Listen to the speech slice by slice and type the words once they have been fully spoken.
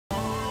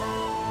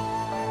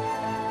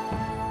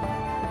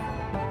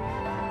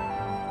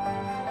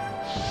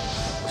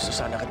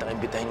Gusto sana kitang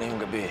imbitahin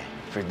ngayong gabi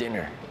for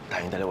dinner.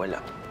 Tayong dalawa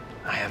lang.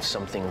 I have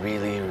something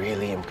really,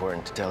 really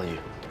important to tell you.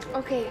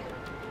 Okay.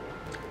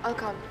 I'll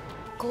come.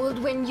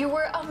 Goldwyn, you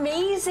were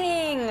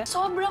amazing!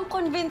 Sobrang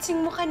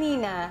convincing mo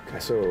kanina.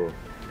 Kaso,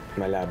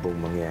 malabong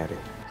mangyari.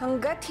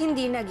 Hanggat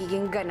hindi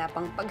nagiging ganap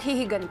ang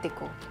paghihiganti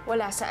ko,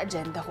 wala sa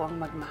agenda ko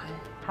ang magmahal.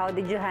 How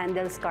did you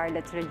handle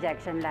Scarlet's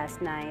rejection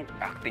last night?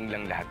 Acting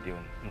lang lahat yun.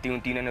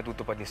 Unti-unti na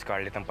natutupad ni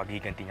Scarlet ang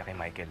paghiganti niya kay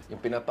Michael.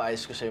 Yung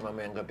pinapaayos ko sa'yo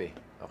mamayang gabi,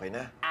 okay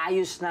na?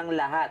 Ayos ng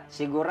lahat.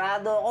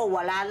 Sigurado ako,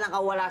 wala nang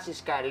kawala si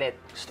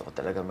Scarlet. Gusto ko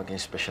talaga maging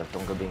special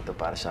tong gabing to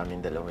para sa amin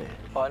dalawa eh.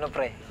 O ano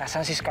pre,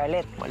 nasaan si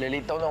Scarlet?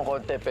 Malilitaw ng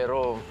konti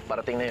pero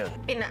parating na yun.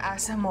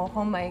 Pinaasa mo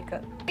ko,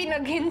 Michael.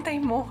 Pinaghintay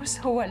mo ko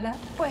sa wala.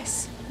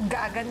 Pwes,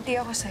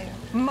 gaganti ako sa'yo.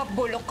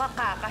 Mabulok ka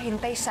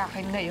kakahintay sa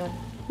akin ngayon.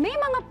 May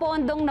mga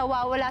pondong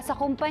nawawala sa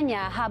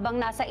kumpanya habang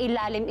nasa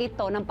ilalim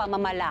ito ng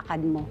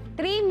pamamalakad mo.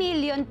 3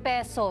 million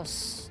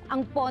pesos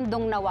ang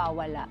pondong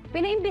nawawala.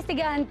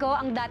 Pinaimbestigahan ko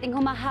ang dating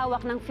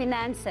humahawak ng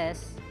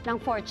finances ng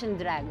Fortune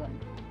Dragon,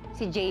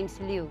 si James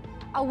Liu.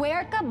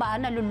 Aware ka ba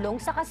na lulong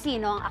sa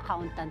casino ang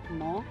accountant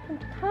mo? Ang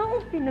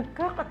taong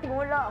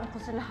pinagkakatiwalaan ko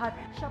sa lahat,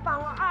 siya pa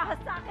ang aahas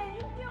sa akin.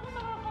 Hindi ako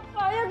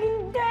makakapayag.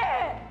 Hindi!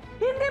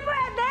 Hindi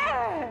pwede!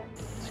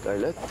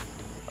 Scarlet,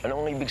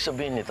 anong ibig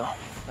sabihin nito?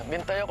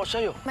 Nagbintay ako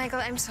sa'yo. Michael,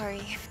 I'm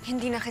sorry.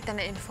 Hindi na kita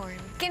na-inform.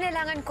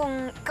 Kinailangan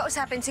kong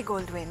kausapin si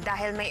Goldwyn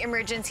dahil may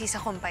emergency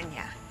sa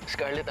kumpanya.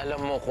 Scarlet,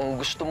 alam mo,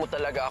 kung gusto mo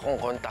talaga akong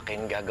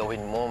kontakin,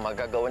 gagawin mo.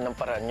 Magagawan ng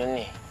paraan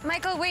yun eh.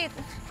 Michael, wait!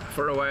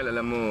 For a while,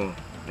 alam mo,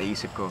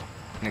 naisip ko,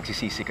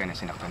 nagsisisi ka na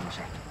sinaktan mo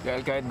siya.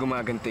 Dahil kahit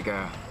gumaganti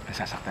ka,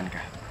 nasasaktan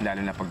ka.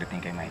 Lalo na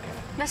pagdating kay Michael.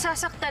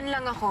 Nasasaktan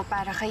lang ako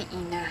para kay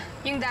Ina.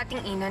 Yung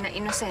dating Ina na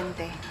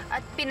inosente.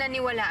 At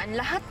pinaniwalaan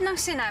lahat ng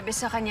sinabi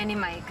sa kanya ni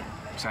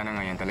Michael. Sana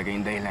nga yan talaga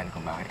yung dahilan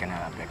kung bakit ka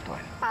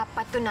naapektuhan.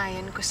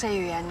 Papatunayan ko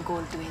sa'yo yan,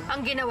 Goldwyn.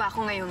 Ang ginawa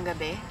ko ngayong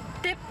gabi,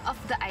 tip of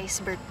the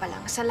iceberg pa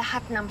lang sa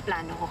lahat ng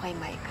plano ko kay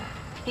Michael.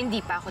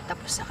 Hindi pa ako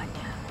tapos sa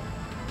kanya.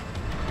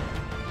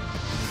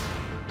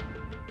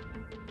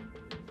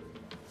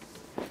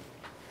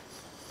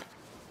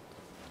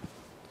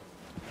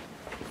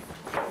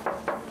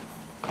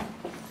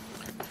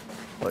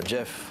 Oh,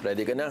 Jeff,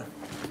 ready ka na?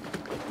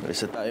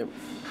 Malis na tayo.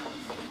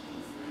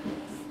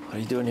 What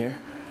are you doing here?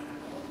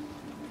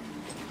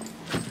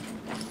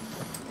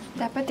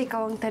 Dapat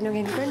ikaw ang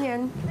tanungin ko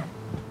niyan.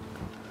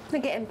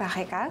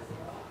 Nag-e-empake ka?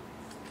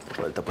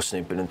 Well, tapos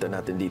na yung pinunta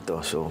natin dito,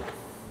 so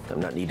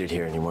I'm not needed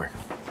here anymore.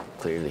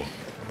 Clearly.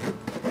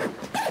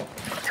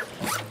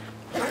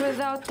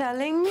 Without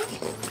telling me?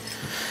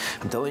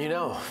 I'm telling you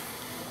now.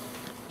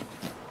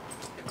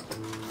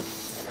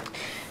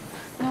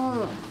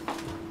 No.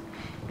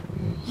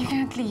 You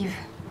can't leave.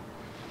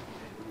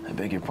 I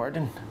beg your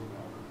pardon?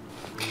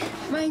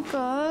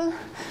 Michael,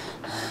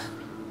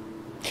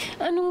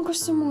 anong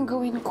gusto mong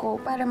gawin ko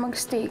para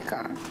magstay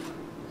ka?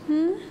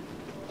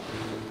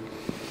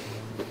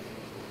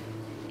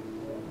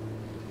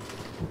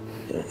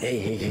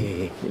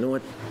 Hey. You know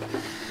what?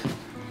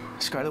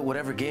 Scarlet,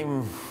 whatever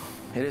game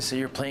it is that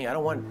you're playing, I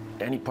don't want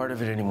any part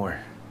of it anymore.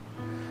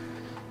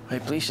 Hey,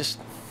 please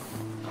just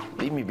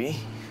leave me be.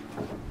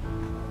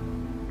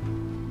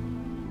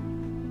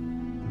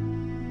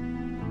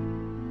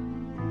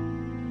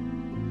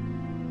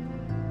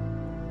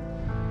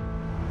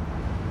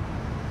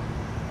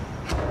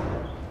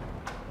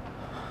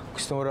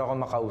 Gusto mo rin ako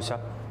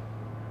makausap?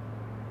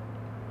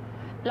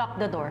 Lock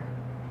the door.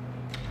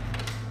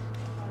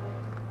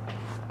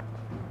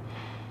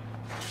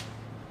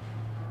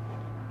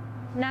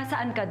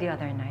 Nasaan ka the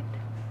other night?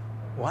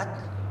 What?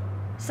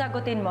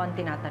 Sagutin mo ang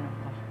tinatanong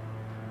ko.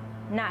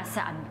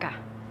 Nasaan ka?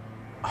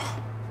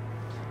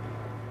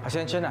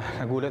 Pasensya na,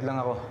 nagulat lang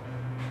ako.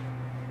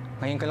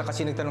 Ngayon ka lang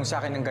kasi nagtanong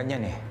sa akin ng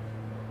ganyan eh.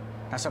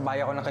 Nasa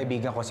bahay ako ng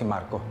kaibigan ko si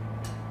Marco.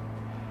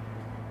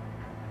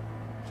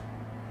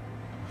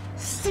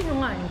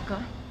 Sinungaling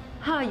ka?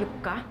 Hayop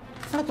ka?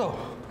 Ano to?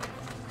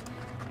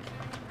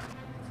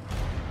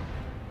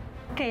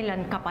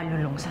 Kailan ka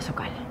palulong sa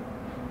sugal?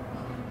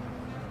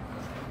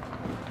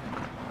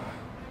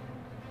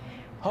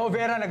 Oh,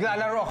 Vera,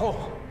 naglalaro ako.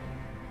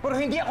 Pero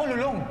hindi ako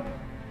lulong.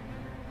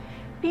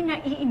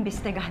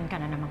 Pinaiimbestigahan ka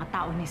na ng mga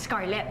tao ni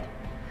Scarlet.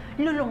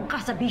 Lulong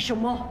ka sa bisyo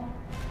mo.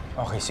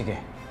 Okay, sige.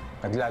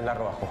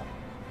 Naglalaro ako.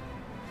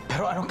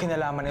 Pero anong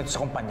kinalaman nito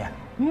sa kumpanya?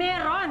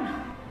 Meron!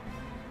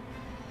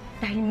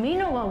 Dahil may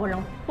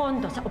nawawalang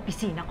pondo sa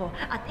opisina ko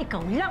at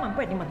ikaw lang ang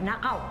pwede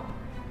magnakaw.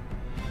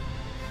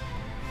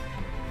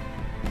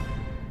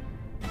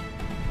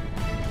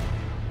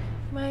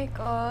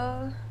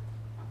 Michael.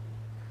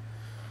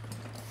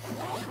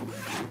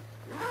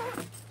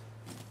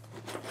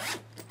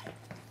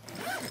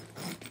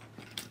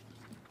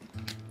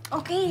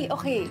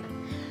 Okay.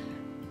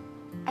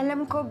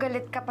 Alam ko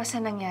galit ka pa sa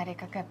nangyari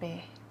kagabi.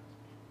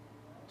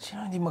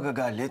 Sino hindi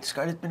magagalit?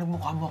 Scarlet,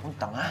 pinagmukha mo akong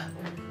tanga.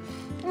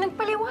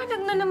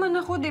 Nagpaliwanag na naman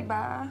ako, di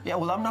ba? Yeah,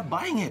 well, I'm not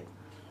buying it.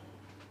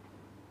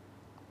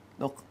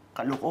 Look,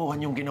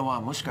 kalokohan yung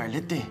ginawa mo,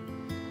 Scarlett eh.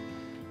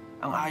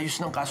 Ang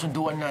ayos ng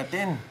kasunduan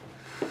natin.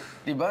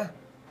 Di ba?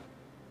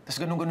 Tapos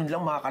ganun-ganun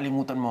lang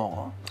makakalimutan mo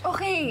ako.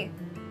 Okay.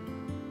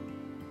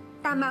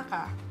 Tama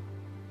ka.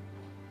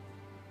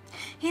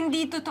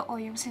 Hindi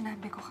totoo yung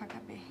sinabi ko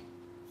kagabi.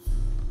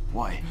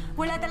 Why?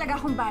 Wala talaga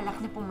akong balak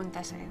na pumunta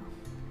sa'yo.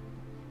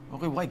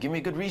 Okay, why? Give me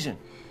a good reason.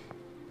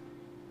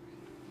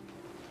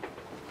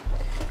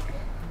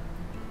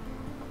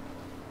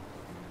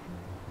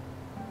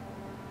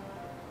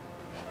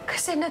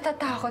 Kasi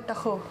natatakot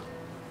ako.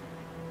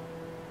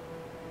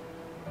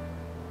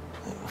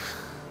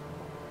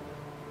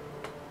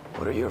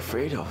 What are you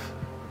afraid of?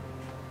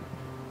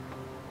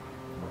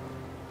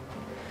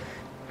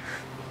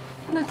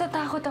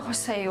 Natatakot ako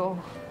sa'yo.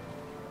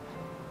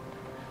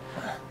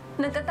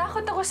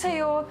 Natatakot ako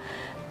sa'yo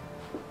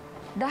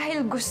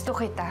dahil gusto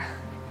kita.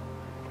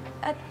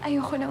 At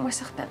ayoko nang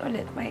masaktan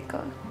ulit,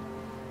 Michael.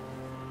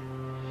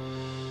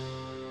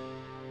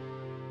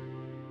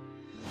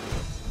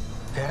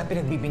 Vera,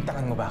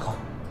 pinagbibintangan mo ba ako?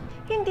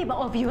 Hindi ba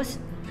obvious?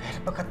 Vera,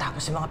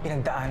 pagkatapos sa mga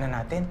pinagdaanan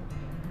natin,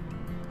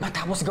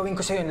 matapos gawin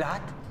ko sa'yo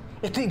lahat,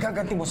 ito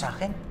igaganti mo sa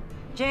akin?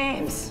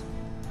 James,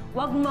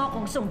 wag mo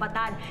akong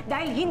sumbatan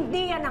dahil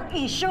hindi yan ang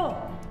issue.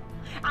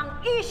 Ang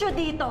issue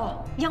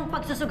dito, yung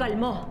pagsusugal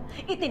mo.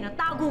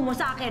 Itinatago mo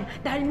sa akin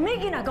dahil may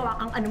ginagawa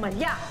kang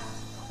anomalya.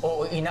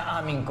 Oo,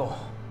 inaamin ko.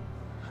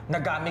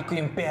 Nagamit ko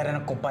yung pera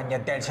ng kumpanya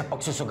dahil sa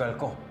pagsusugal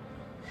ko.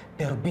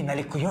 Pero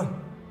binalik ko yun.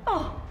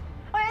 Oh,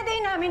 o edi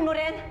inamin mo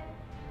rin.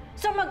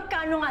 So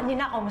magkano nga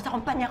ninakaw mo sa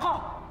kumpanya ko?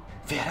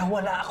 Vera,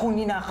 wala akong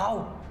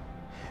ninakaw.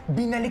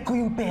 Binalik ko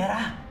yung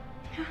pera.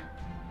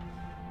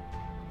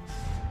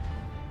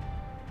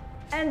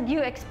 And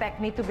you expect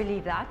me to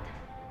believe that?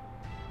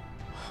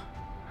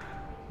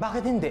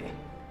 Bakit hindi?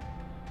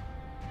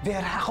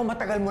 Vera, ako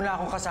matagal mo na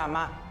akong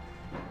kasama.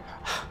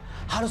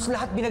 Halos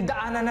lahat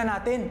binagdaanan na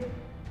natin.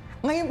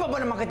 Ngayon pa ba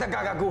naman kita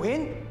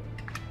gagaguhin?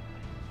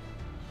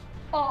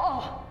 Oo.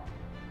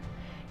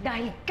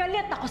 Dahil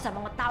galit ako sa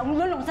mga taong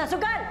lulong sa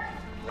sugal.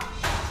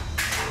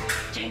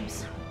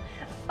 James,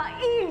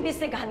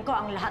 paiimbestigahan ko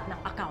ang lahat ng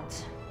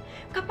accounts.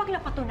 Kapag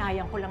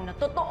napatunayan ko lang na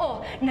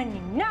totoo na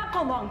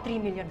ninakaw mo ang 3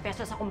 million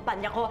pesos sa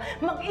kumpanya ko,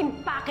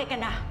 mag-impake ka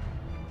na.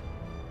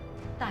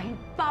 Dahil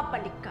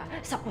babalik ka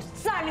sa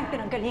pusaling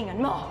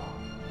pinanggalingan mo.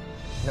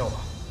 No.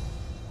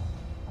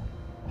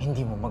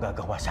 Hindi mo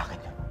magagawa sa akin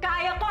yun.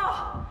 Kaya ko!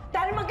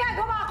 Dahil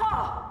magagawa ko!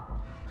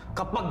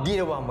 Kapag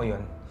ginawa mo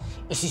yun,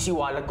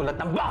 isisiwalat ko lahat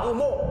ng baho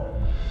mo!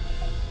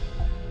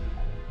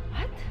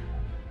 What?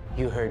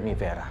 You heard me,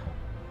 Vera.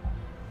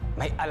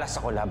 May alas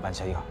ako laban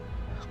sa'yo.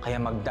 Kaya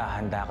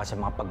magdahanda ka sa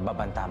mga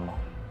pagbabanta mo.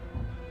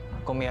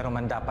 Kung meron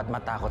man dapat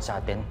matakot sa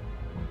atin,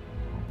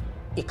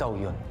 ikaw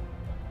yun.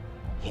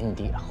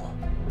 Hindi ako.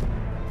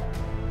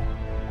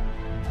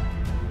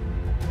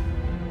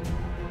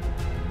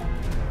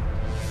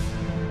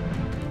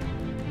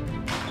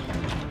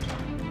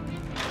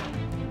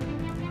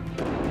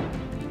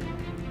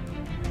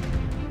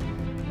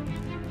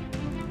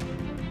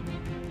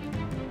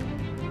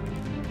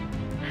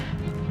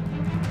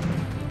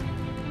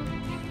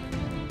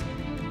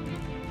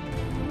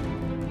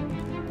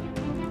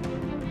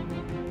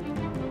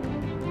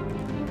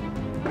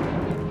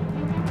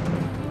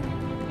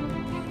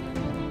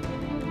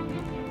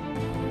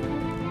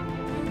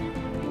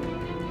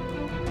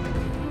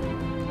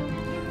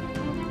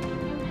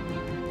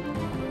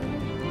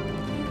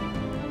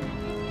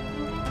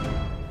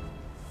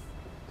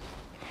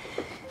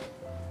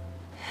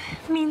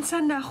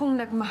 Minsan na akong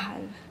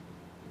nagmahal.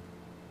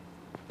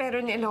 Pero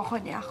niloko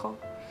niya ako.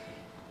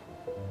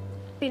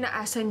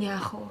 Pinaasa niya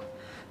ako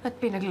at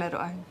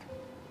pinaglaruan.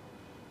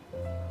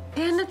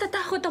 Kaya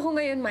natatakot ako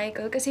ngayon,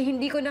 Michael, kasi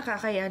hindi ko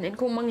nakakayanin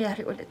kung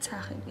mangyari ulit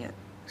sa akin yan.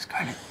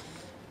 Scarlet,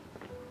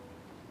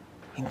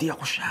 hindi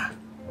ako siya.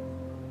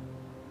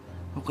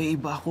 Okay,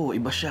 iba ako,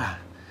 iba siya.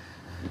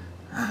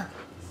 Ha?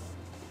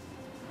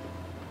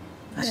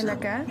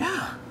 Talaga?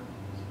 Yeah.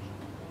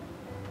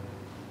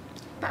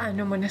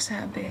 Paano mo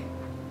nasabi?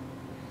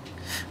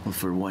 Well,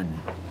 for one,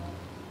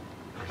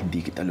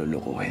 hindi kita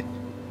lolokohin.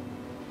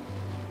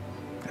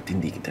 At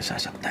hindi kita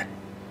sasaktan.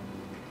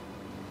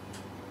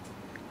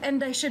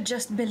 And I should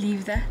just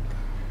believe that?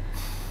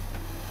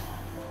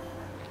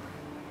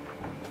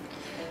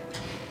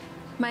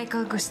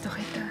 Michael, gusto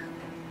kita.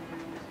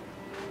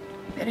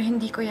 Pero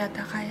hindi ko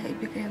yata kaya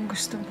ibigay ang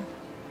gusto mo.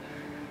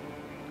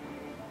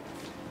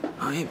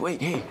 Oh, hey,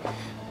 wait, hey.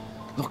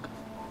 Look,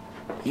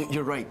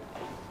 you're right.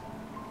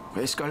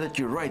 Okay, Scarlet,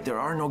 you're right. There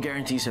are no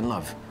guarantees in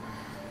love.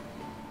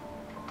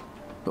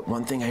 But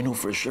one thing I know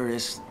for sure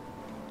is,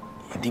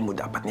 hindi mo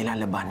dapat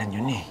nilalabanan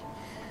yun eh.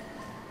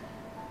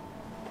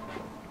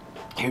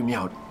 Hear me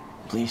out,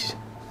 please.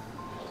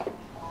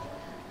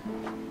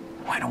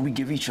 Why don't we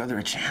give each other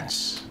a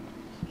chance?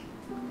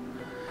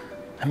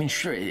 I mean,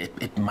 sure,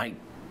 it might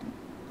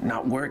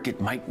not work, it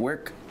might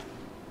work.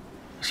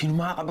 Sino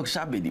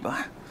makakapagsabi, di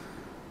ba?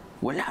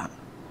 Wala.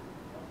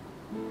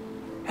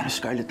 Pero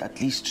Scarlet, at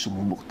least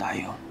sumubok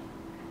tayo.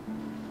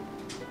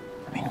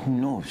 I mean, who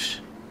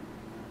knows?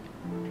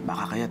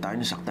 Baka kaya tayo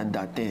nasaktan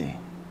dati eh.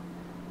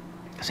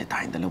 Kasi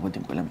tayong dalawa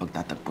din palang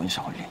pagtatagpuin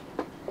sa huli.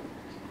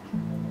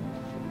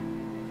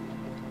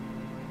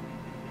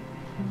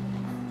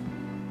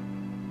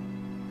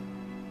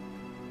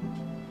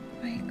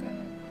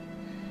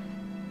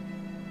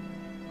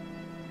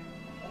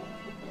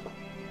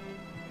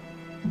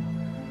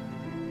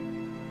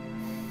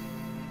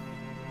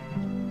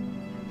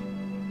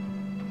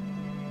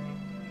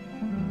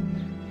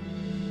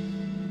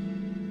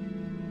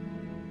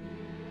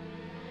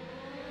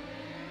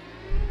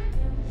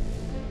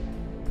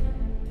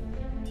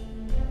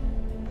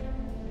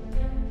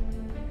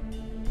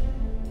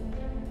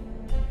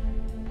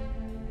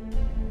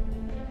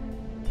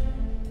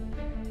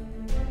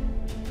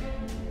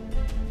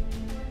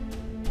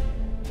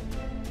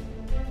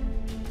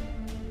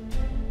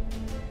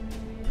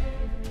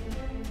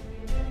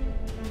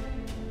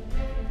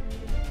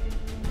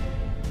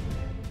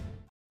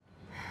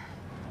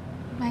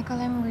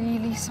 Michael, I'm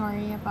really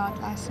sorry about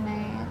last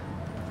night.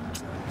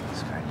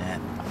 Scarlet,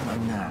 ako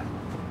na.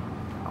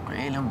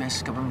 Okay, ilang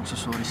beses ka ba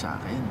magsusuri sa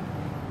akin?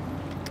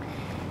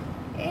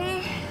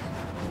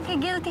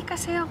 Guilty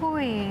kasi ako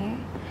eh.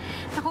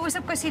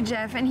 Nakausap ko si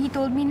Jeff and he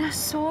told me na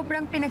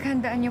sobrang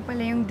pinaghandaan niyo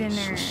pala yung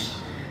dinner.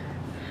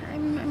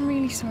 I'm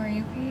really sorry,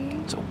 okay?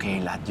 It's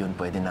okay, lahat yun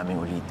pwede namin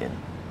ulitin.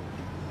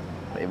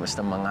 Basta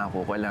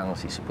mangako ka lang,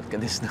 sisipot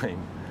ka this time.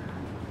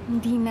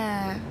 Hindi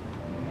na.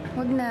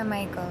 Huwag na,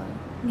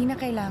 Michael. Hindi na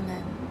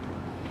kailangan.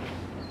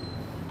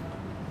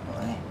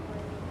 Okay.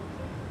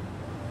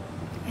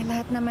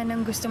 Lahat naman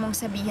ng gusto mong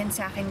sabihin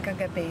sa akin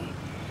kagabi,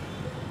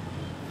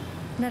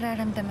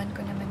 nararamdaman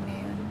ko naman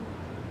ngayon.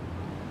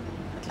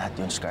 At lahat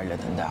yun, Scarlet,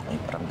 handa akong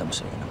iparamdam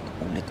sa'yo ng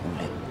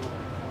ulit-ulit.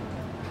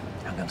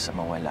 Hanggang sa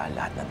mawala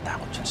lahat ng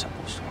takot dyan sa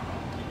puso mo.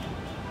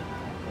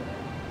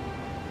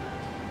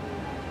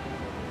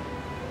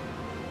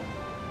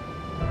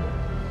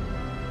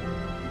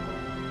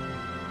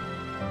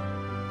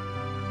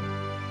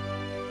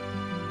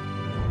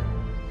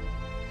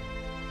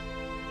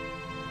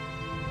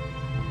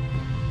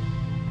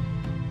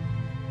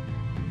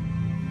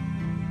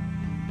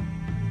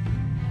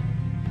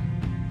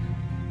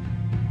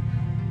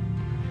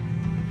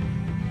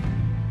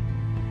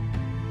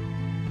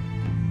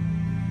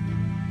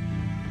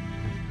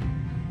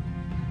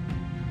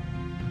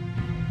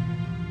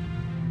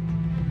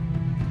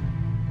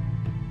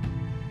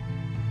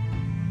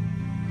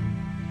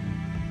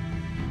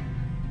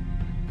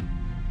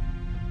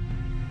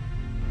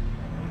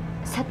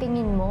 Sa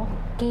tingin mo,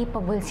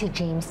 capable si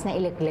James na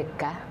ilaglag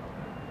ka?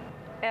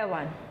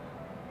 Ewan.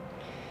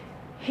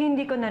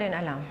 Hindi ko na rin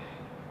alam.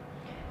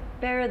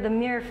 Pero the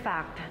mere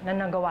fact na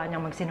nagawa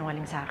niyang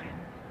magsinungaling sa akin,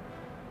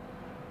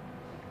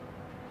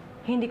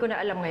 hindi ko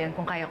na alam ngayon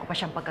kung kaya ko pa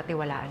siyang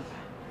pagkatiwalaan pa.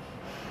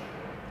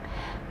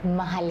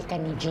 Mahal ka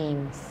ni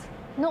James.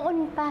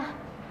 Noon pa.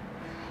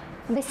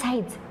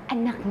 Besides,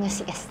 anak niya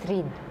si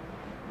Astrid.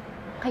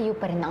 Kayo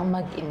pa rin ang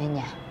mag-ina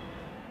niya.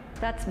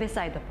 That's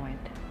beside the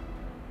point.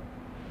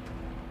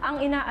 Ang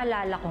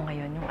inaalala ko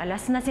ngayon, yung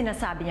alas na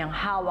sinasabi niyang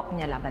hawak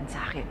niya laban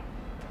sa akin.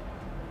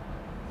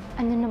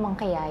 Ano naman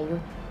kaya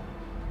yun?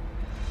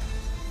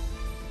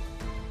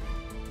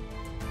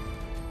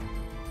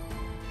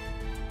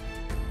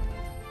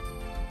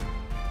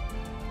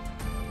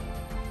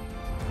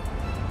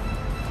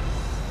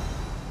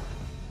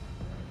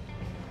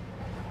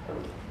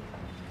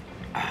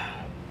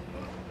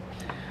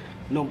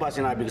 Noon pa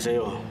sinabi ko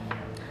sa'yo,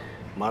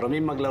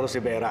 maraming maglaro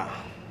si Vera.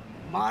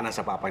 Maana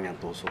sa papa niyang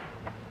tuso.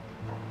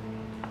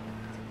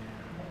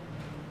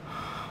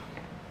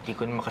 Hindi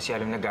ko naman kasi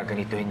alam na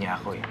gaganituhin niya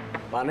ako eh.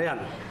 Paano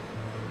yan?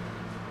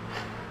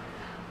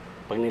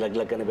 Pag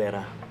nilaglag ka ni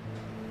Vera,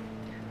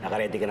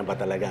 nakaredy ka na ba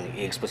talagang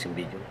i-expose yung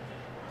video?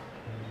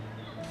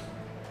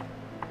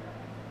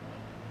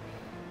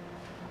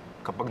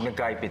 Kapag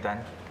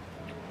nagkaipitan,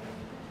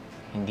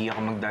 hindi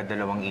ako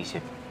magdadalawang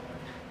isip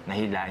na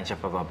hilain siya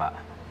pababa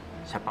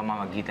sa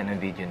pamamagitan ng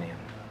video na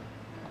yun.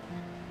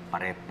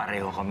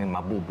 Pare-pareho kami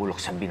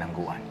mabubulok sa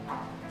bilangguan.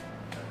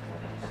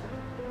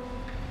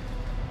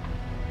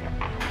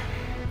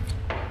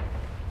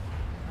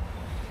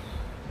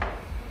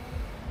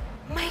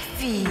 May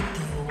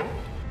video?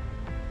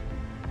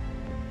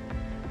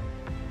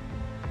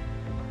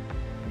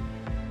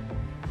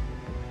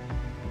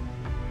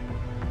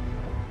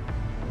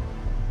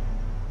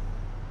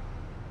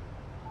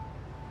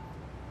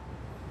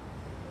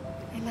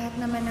 Lahat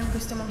naman ng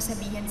gusto mong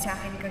sabihin sa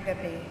akin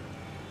kagabi,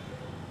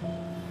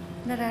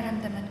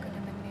 nararamdaman ko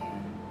naman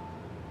ngayon.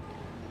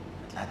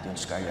 At lahat yun,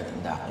 Scarlet,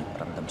 handa akong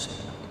iparamdam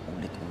sa'yo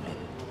ng ulit-ulit.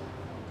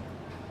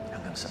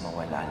 Hanggang sa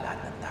mawala lahat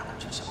ng takot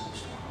dyan sa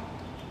puso.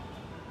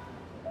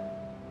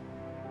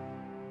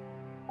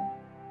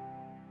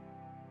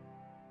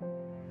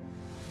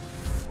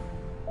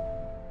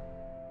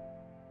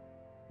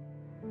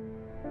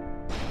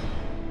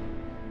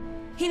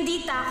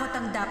 Hindi takot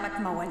ang dapat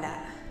mawala,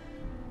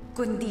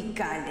 kundi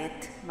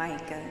galit,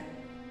 Michael.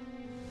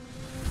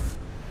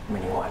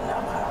 Maniwala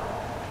ka.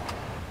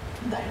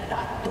 Dahil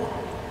lahat to,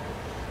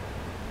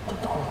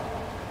 totoo.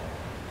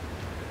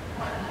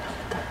 Mahal na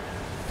kita.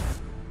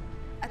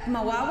 At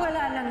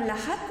mawawala lang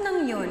lahat ng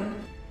yun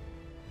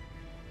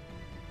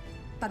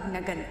pag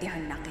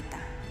nagantihan na kita.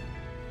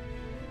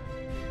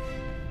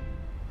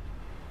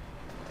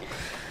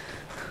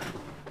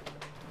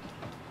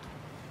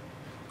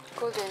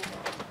 Golden.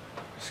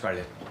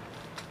 Scarlet,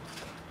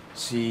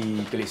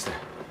 si Calista.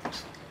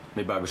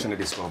 May bago siya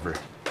na-discover.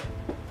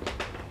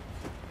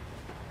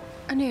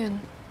 Ano yun?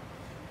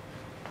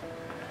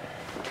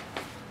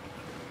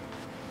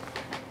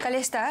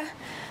 Calista?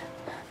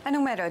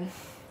 Anong meron?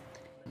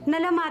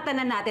 Nalamatan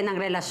na natin ang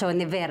relasyon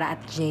ni Vera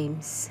at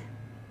James.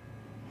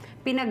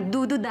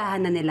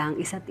 Pinagdududahan na nila ang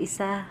isa't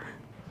isa.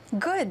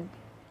 Good.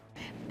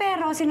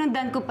 Pero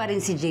sinundan ko pa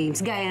rin si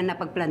James gaya na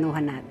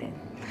napagplanuhan natin.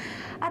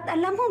 At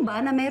alam mo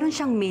ba na meron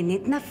siyang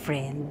minute na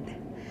friend?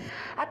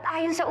 At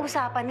ayon sa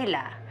usapan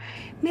nila,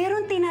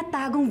 meron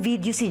tinatagong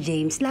video si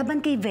James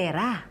laban kay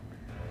Vera.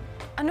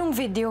 Anong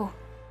video?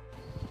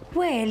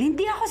 Well,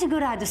 hindi ako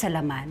sigurado sa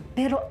laman.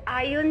 Pero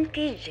ayon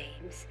kay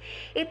James,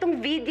 itong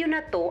video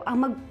na to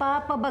ang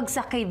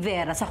magpapabagsak kay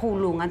Vera sa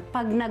kulungan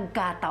pag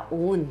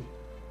nagkataon.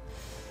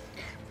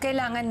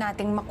 Kailangan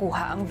nating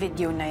makuha ang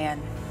video na yan.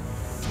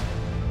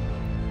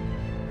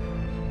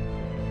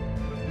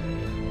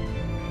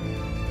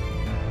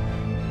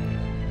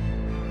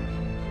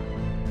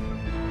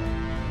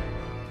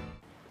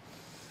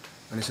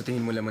 Ano sa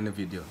tingin mo laman ng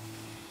video?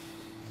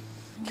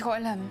 Hindi ko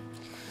alam.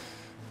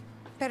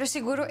 Pero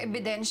siguro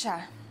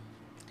ebidensya.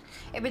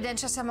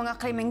 Ebidensya sa mga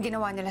krimeng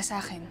ginawa nila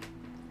sa akin.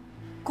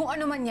 Kung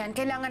ano man yan,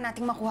 kailangan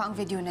nating makuha ang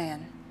video na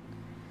yan.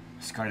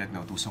 Scarlet,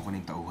 nautusan ko na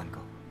yung tauhan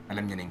ko.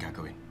 Alam niya na yung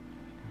gagawin.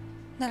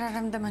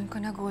 Nararamdaman ko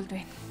na,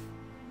 Goldwyn.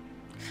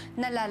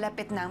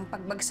 Nalalapit na ang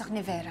pagbagsak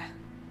ni Vera.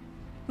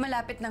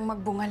 Malapit nang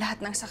magbunga lahat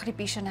ng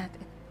sakripisyo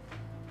natin.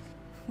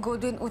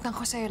 Goldwyn, utang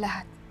ko sa'yo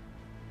lahat.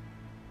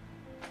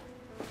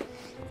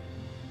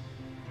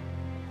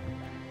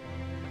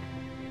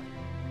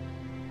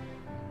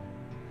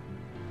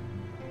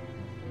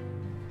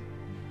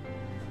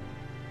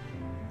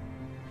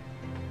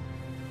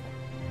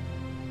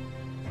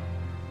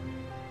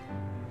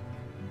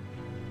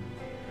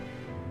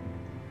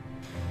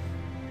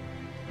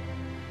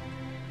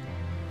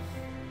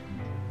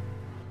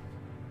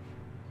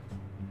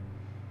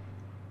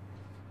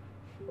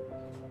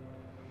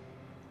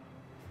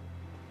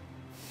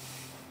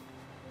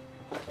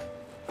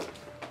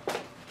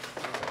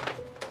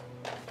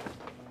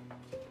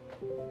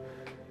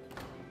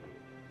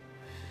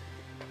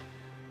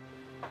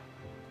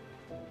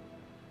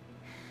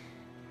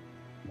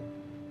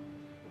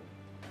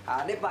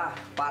 Ano pa,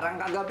 parang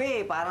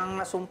kagabi, parang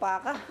nasumpa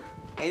ka.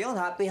 Ngayon,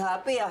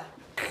 happy-happy ah.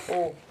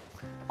 Oh,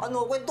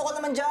 ano, kwento ka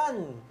naman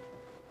dyan.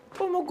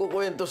 Pa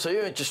magkukwento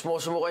sa'yo,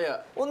 chismoso mo kaya?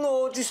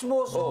 Ano,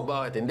 chismoso? Oh,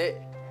 bakit hindi?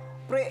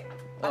 Pre,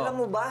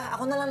 alam mo ba,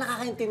 ako na lang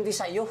nakakaintindi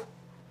sa'yo.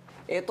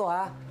 Eto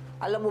ha,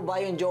 alam mo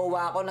ba yung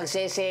jowa ko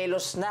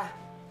nagseselos na?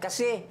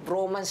 Kasi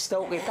romance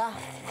daw kita.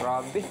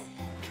 Grabe.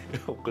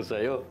 Ewan ko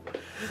sa'yo.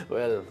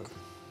 Well,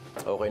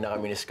 okay na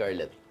kami ni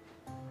Scarlet.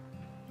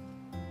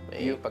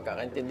 May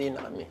pagkakaintindi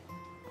na kami.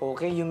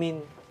 Okay, you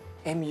mean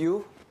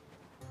MU?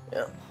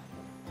 Yeah.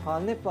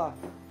 Ano pa?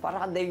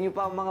 Para kadaig niyo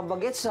pa ang mga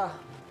bagets ah.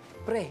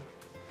 Pre,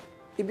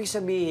 ibig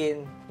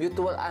sabihin,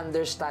 mutual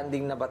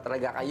understanding na ba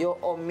talaga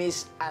kayo o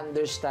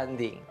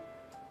misunderstanding?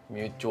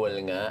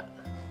 Mutual nga.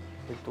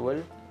 Mutual?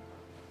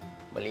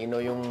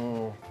 Malino yung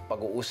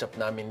pag-uusap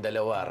namin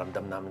dalawa.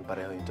 Ramdam namin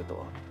pareho yung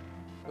totoo.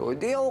 O,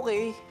 di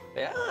okay.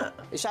 Kaya nga.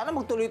 Sana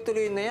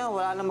magtuloy-tuloy na yan.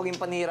 Wala na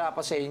maging panira pa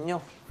sa inyo.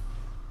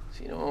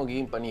 Sino mo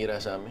magiging panira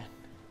sa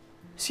amin?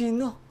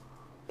 Sino?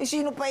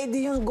 Sino pa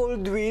edi yung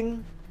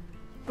Goldwyn?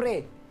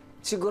 Pre,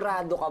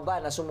 sigurado ka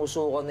ba na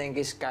sumusuko na yung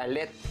kay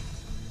Scarlet?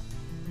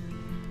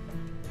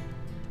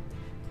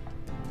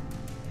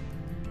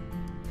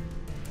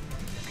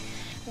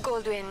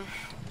 Goldwyn,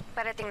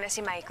 parating na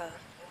si Michael.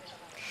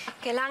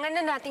 Kailangan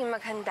na nating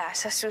maghanda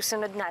sa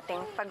susunod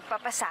nating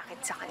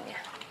pagpapasakit sa kanya.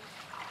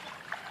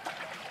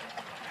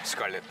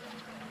 Scarlet,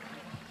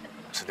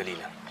 sadali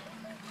lang.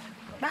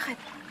 Bakit?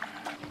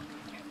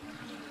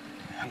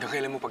 Hanggang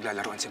kailan mo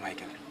paglalaroan si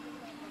Michael?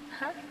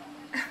 Ha?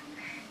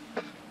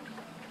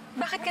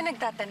 Bakit ka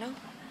nagtatanong?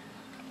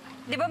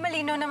 Di ba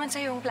malinaw naman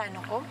sa'yo yung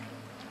plano ko?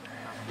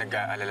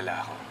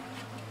 Nag-aalala ako.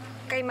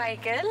 Kay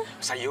Michael?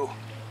 Sa'yo.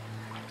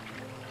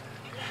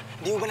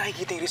 Hindi mo ba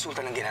nakikita yung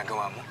resulta ng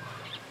ginagawa mo?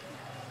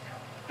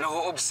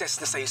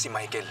 Na-obsess na sa'yo si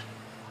Michael.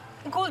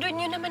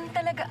 Goldwyn, yun naman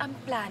talaga ang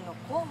plano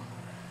ko.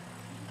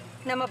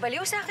 Na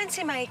mabaliw sa akin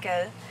si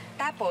Michael,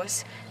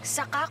 tapos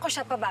saka ko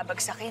siya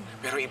pababagsakin.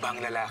 Pero ibang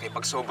lalaki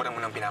pag sobrang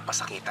mo nang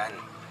pinapasakitan.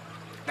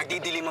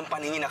 Nagdidilim ang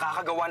paningin,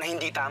 nakakagawa na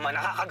hindi tama,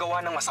 nakakagawa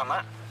ng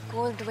masama.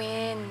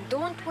 Goldwyn,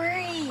 don't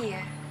worry.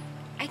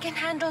 I can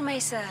handle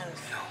myself.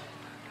 No.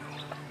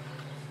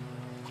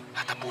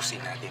 Tatapusin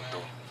natin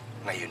to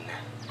ngayon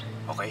na.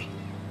 Okay?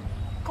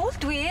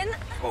 Goldwyn?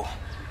 Oh.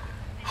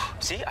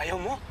 See, ayaw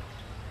mo?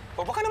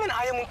 O baka naman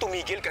ayaw mong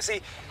tumigil kasi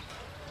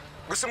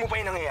gusto mo pa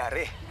yung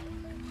nangyayari.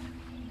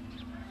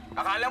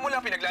 Akala mo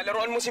lang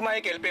pinaglalaroan mo si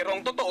Michael pero ang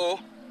totoo,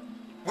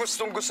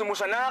 gustong-gusto mo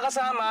siya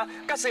nakakasama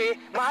kasi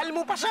mahal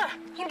mo pa siya.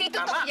 Hindi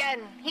totoo yan.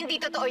 Hindi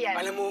totoo yan.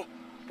 Alam mo,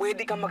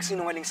 pwede kang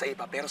magsinungaling sa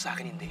iba pero sa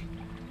akin hindi.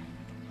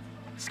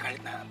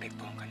 Scarlet,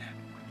 naapektuhan ka na.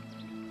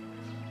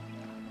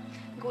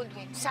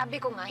 Goldwyn, sabi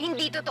ko nga,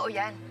 hindi totoo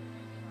yan.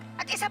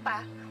 At isa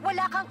pa,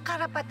 wala kang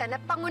karapatan na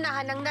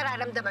pangunahan ng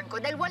nararamdaman ko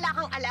dahil wala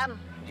kang alam.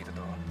 Hindi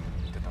totoo.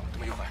 Hindi totoo.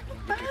 Tumayo ka.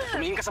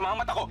 Tumingin ka sa mga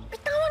mata ko.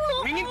 Bitawan mo!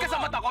 Tumingin ka sa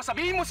mata ko.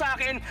 Sabihin mo sa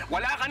akin,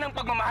 wala ka ng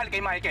pagmamahal kay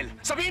Michael.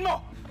 Sabihin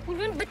mo!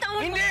 Goldwyn, bitawan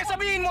mo! Hindi!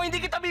 Sabihin mo! Hindi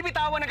kita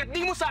bibitawan hanggat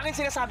di mo sa akin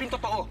sinasabing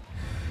totoo.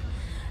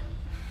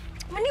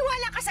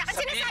 Maniwala ka sa akin!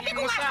 Sinasabi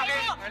ko nga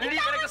sa'yo! Hindi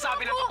ka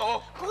nagsasabi na totoo.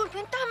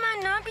 Goldwyn, tama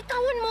na!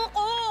 Bitawan mo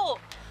ko!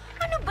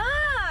 Ano ba?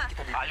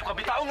 Ayaw ka,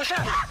 bitawan mo siya!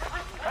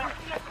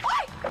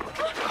 Oy!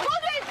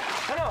 Goldwyn!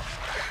 Ano?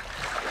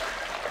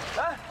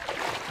 Ha?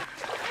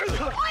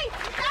 Oy!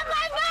 Tama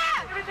na!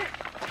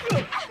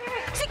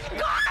 Si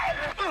Guard!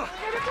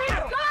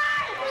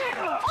 Guard!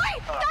 Oy!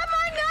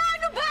 Tama na!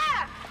 Ano ba?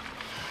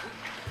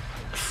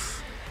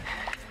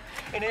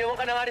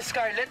 ka na nga ni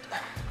Scarlet.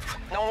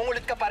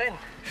 Nangungulit ka pa rin.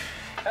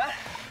 Ha?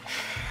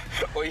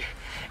 Uy,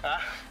 ha?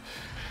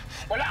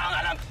 Wala kang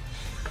alam!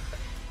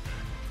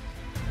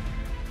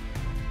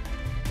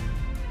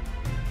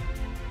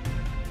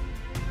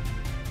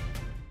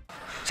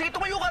 Sige,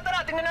 tumayo ka,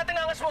 tara. Tingnan natin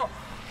ang angas mo.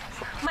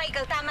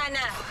 Michael, tama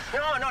na.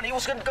 No, he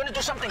was gonna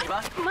do something, di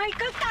ba?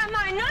 Michael,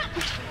 tama na!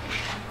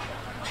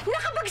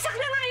 Nakabagsak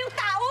na nga yung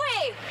tao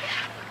eh!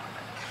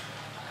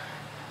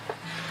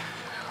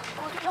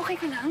 Okay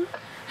ka lang?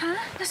 Ha?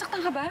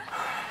 Nasaktan ka ba?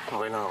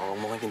 Okay lang ako. Huwag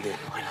mo kaintindi.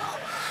 Okay lang ako.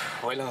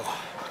 Okay lang ako.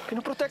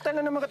 Pinoprotektan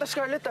na naman kita,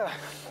 Scarlet, ah.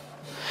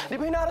 Di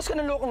ba hinaharas ka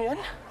ng lokong yan?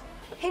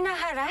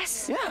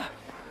 Hinaharas? Yeah.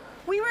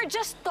 We were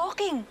just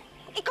talking.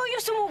 Ikaw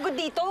yung sumugod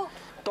dito.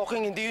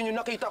 Talking, hindi yun yung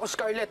nakita ko,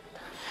 Scarlet.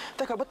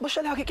 Teka, ba't ba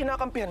siya lagi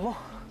kinakampihan mo?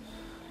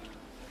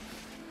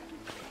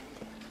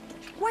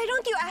 Why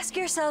don't you ask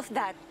yourself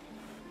that?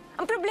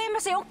 Ang problema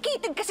sa'yo,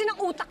 kitid kasi ng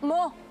utak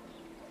mo.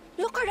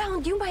 Look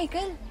around you,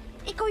 Michael.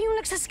 Ikaw yung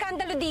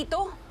nagsaskandalo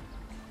dito.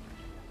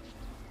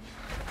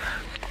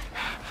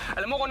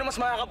 Alam mo kung ano mas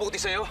makakabuti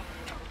sa'yo?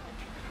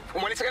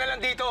 Umalis ka na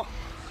lang dito.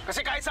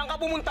 Kasi kahit saan ka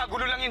pumunta,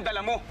 gulo lang yung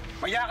dala mo.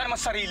 Maya ka naman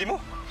sa sarili mo.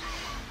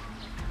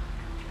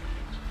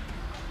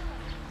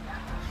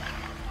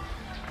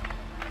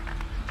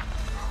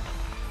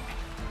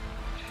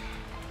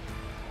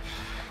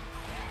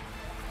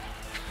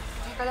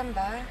 Okay ka lang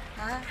ba?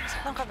 Ha?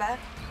 Saktan ka ba?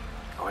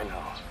 Okay na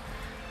ako.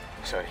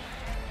 Sorry.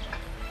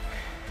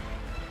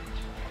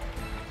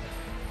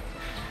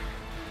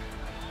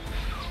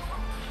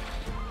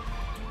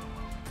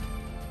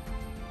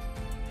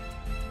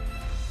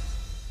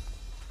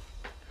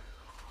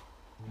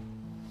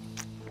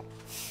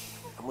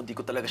 Hindi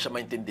ko talaga siya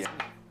maintindihan.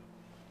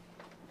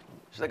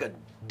 It's like a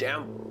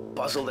damn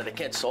puzzle that I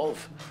can't solve.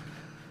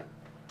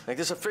 Like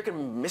there's a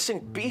freaking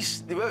missing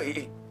piece, di ba?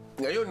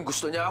 Ngayon,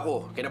 gusto niya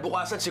ako.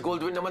 Kinabukasan, si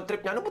Goldwyn naman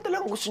trip niya. Ano ba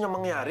talagang gusto niya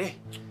mangyari?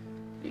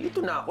 Ito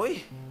na ako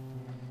eh.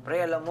 Pre,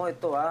 alam mo,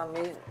 ito ha,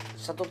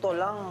 sa totoo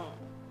lang,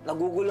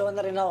 naguguluhan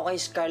na rin ako kay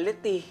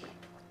Scarlet eh.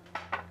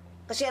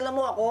 Kasi alam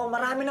mo ako,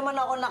 marami naman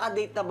ako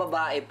nakadate na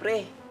babae,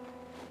 pre.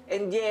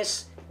 And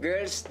yes,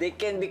 girls, they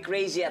can be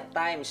crazy at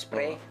times,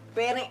 pre.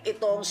 Pero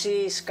itong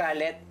si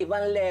Scarlet,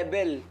 ibang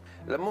level.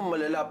 Alam mo,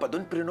 malala pa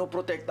doon,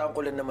 pinoprotektahan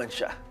ko lang naman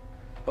siya.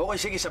 Okay,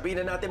 sige,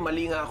 sabihin na natin,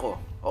 mali nga ako.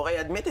 Okay,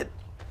 admit it.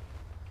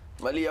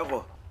 Mali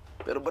ako.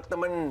 Pero ba't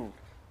naman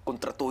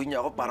kontratuhin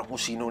niya ako para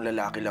kung sinong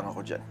lalaki lang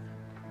ako dyan?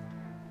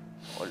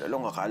 All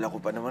along, akala ko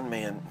pa naman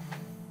may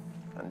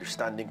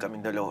understanding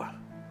kaming dalawa.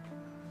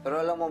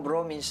 Pero alam mo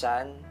bro,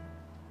 minsan,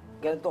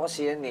 ganito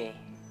kasi yan eh.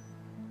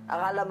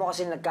 Akala mo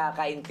kasi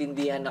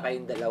nagkakaintindihan na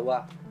kayong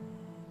dalawa.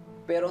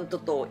 Pero ang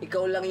totoo,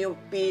 ikaw lang yung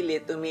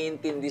pilit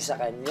umiintindi sa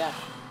kanya.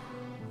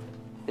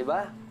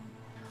 Diba?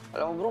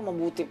 Alam mo bro,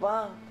 mabuti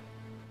pa.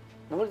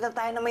 Bumalik na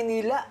tayo na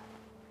Maynila.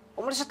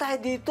 Umalis na tayo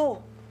dito.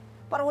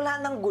 Para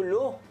wala nang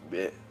gulo.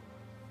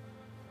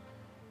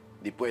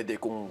 Di pwede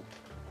kung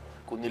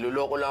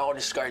niloloko lang ako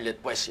ni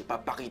Scarlet, pues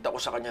ipapakita ko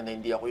sa kanya na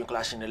hindi ako yung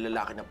klase ng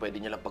lalaki na pwede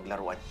niya lang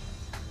paglaruan.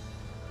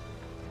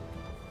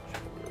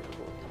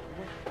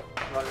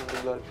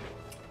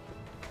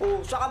 Oh,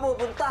 saan ka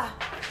pupunta?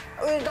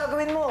 Ano yung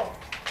gagawin mo?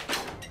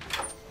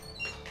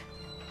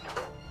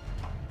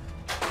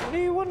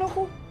 Iniwan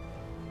ako.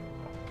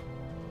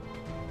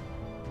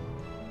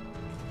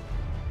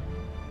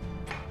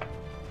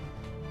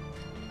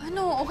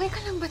 Ano, okay ka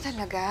lang ba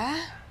talaga?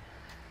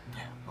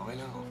 Yeah, okay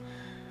lang ako.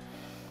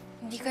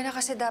 Hindi ka na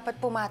kasi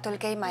dapat pumatol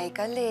kay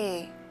Michael eh.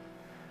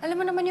 Alam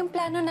mo naman yung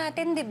plano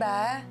natin, di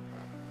ba?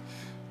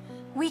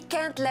 We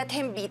can't let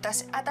him beat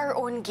us at our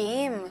own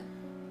game.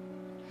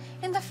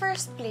 In the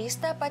first place,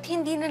 dapat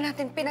hindi na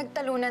natin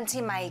pinagtalunan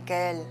si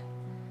Michael.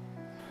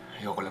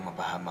 Ayoko lang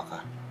mapahamak ka.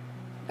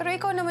 Pero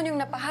ikaw naman yung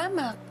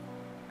napahamak.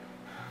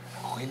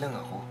 Okay lang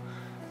ako.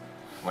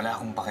 Wala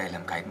akong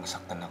pakialam kahit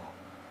masaktan ako.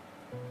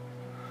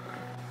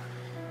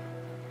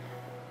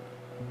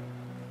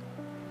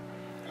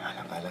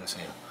 Alang-alang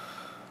sa'yo.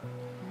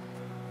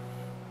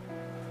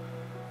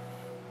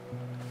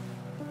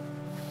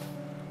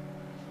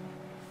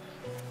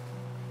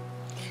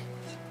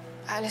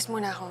 Alis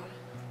muna ako.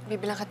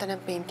 Bibilang kita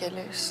ng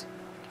painkillers.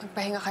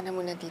 Magpahinga ka na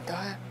muna dito,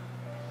 ha?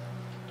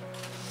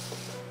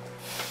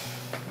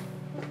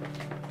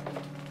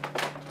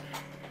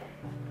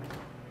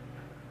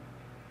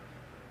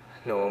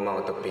 No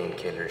amount of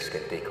painkillers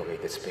can take away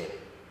this pain.